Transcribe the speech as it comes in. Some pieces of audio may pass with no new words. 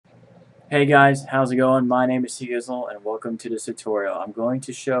Hey guys, how's it going? My name is Gizzle and welcome to this tutorial. I'm going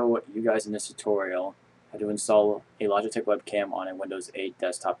to show you guys in this tutorial how to install a Logitech webcam on a Windows 8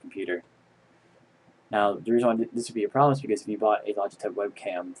 desktop computer. Now, the reason why this would be a problem is because if you bought a Logitech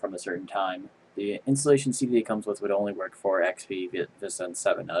webcam from a certain time, the installation CD it comes with would only work for XP, Vista, and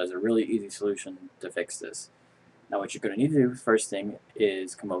 7. Now, there's a really easy solution to fix this. Now, what you're going to need to do first thing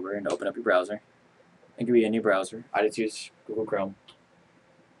is come over and open up your browser. It can be any browser. I just use Google Chrome.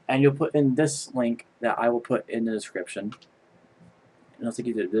 And you'll put in this link that I will put in the description, and it'll take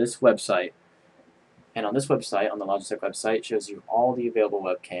you to this website. And on this website, on the Logitech website, it shows you all the available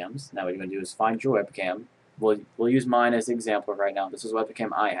webcams. Now what you're going to do is find your webcam. We'll use mine as the example right now. This is the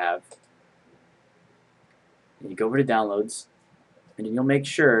webcam I have. And you go over to downloads, and then you'll make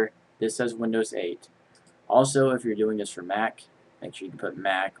sure this says Windows 8. Also, if you're doing this for Mac, make sure you can put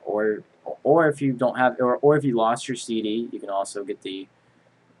Mac, or if you don't have, or if you lost your CD, you can also get the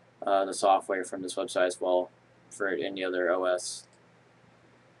software from this website as well for any other OS.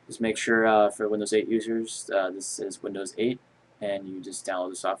 Just make sure for Windows 8 users, this is Windows 8, and you just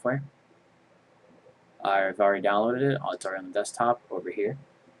download the software. I've already downloaded it. It's already on the desktop over here.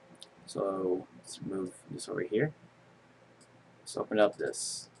 So let's move this over here. Let's open up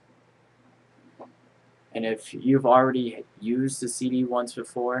this. And if you've already used the CD once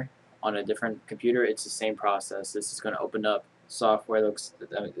before on a different computer, it's the same process. This is going to open up software. This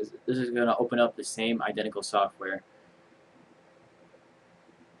is going to open up the same identical software.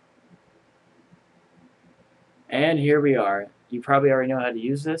 And here we are. You probably already know how to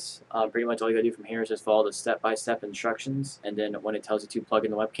use this. Pretty much all you gotta do from here is just follow the step-by-step instructions, and then when it tells you to plug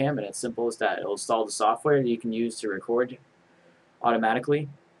in the webcam, and it's simple as that. It'll install the software that you can use to record automatically,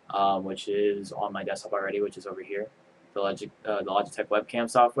 which is on my desktop already, which is over here, the Logitech webcam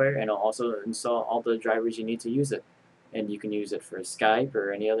software, and it'll also install all the drivers you need to use it. And you can use it for Skype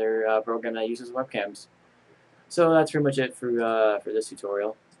or any other program that uses webcams. So that's pretty much it for this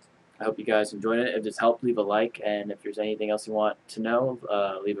tutorial. I hope you guys enjoyed it. If this helped, leave a like, and if there's anything else you want to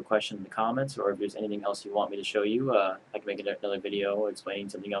know, leave a question in the comments, or if there's anything else you want me to show you, I can make another video explaining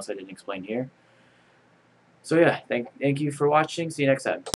something else I didn't explain here. So yeah, thank you for watching. See you next time.